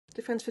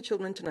Defence for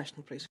Children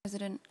International, please.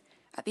 President,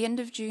 at the end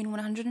of June,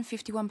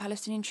 151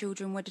 Palestinian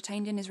children were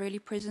detained in Israeli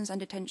prisons and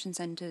detention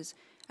centres,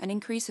 an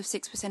increase of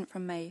 6%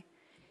 from May.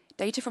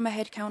 Data from a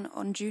headcount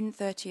on June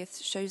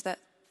 30th shows that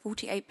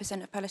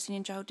 48% of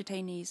Palestinian child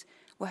detainees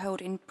were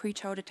held in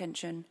pre-trial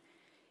detention.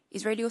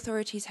 Israeli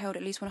authorities held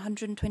at least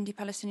 120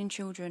 Palestinian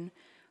children,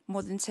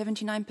 more than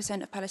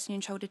 79% of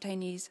Palestinian child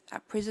detainees,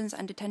 at prisons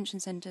and detention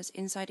centres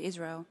inside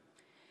Israel,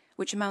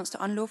 which amounts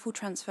to unlawful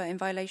transfer in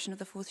violation of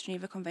the Fourth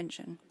Geneva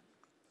Convention.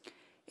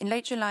 In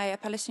late July, a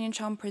Palestinian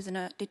child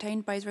prisoner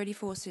detained by Israeli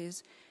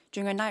forces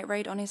during a night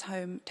raid on his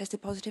home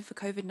tested positive for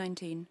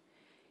COVID-19.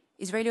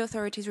 Israeli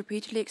authorities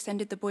repeatedly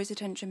extended the boy's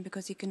detention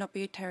because he could not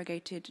be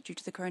interrogated due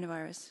to the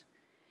coronavirus.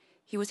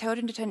 He was held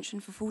in detention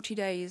for 40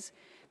 days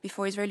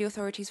before Israeli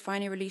authorities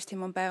finally released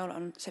him on bail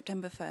on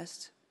September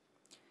 1st.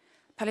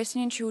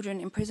 Palestinian children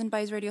imprisoned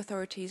by Israeli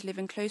authorities live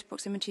in close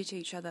proximity to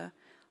each other,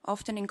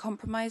 often in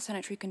compromised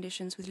sanitary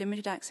conditions with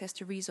limited access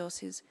to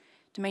resources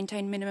to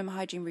maintain minimum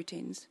hygiene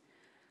routines.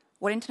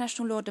 While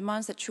international law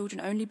demands that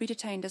children only be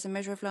detained as a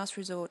measure of last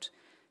resort,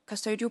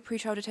 custodial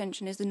pretrial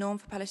detention is the norm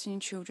for Palestinian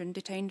children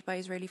detained by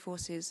Israeli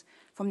forces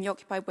from the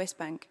occupied West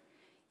Bank,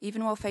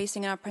 even while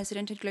facing an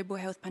unprecedented global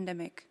health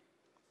pandemic.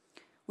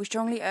 We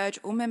strongly urge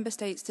all member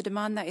states to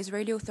demand that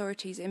Israeli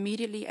authorities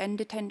immediately end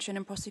detention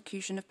and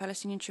prosecution of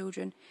Palestinian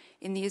children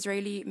in the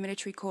Israeli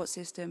military court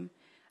system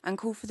and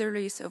call for the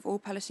release of all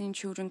Palestinian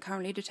children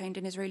currently detained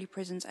in Israeli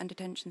prisons and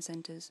detention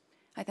centres.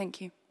 I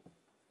thank you.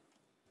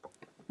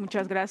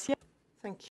 Muchas gracias. Thank you.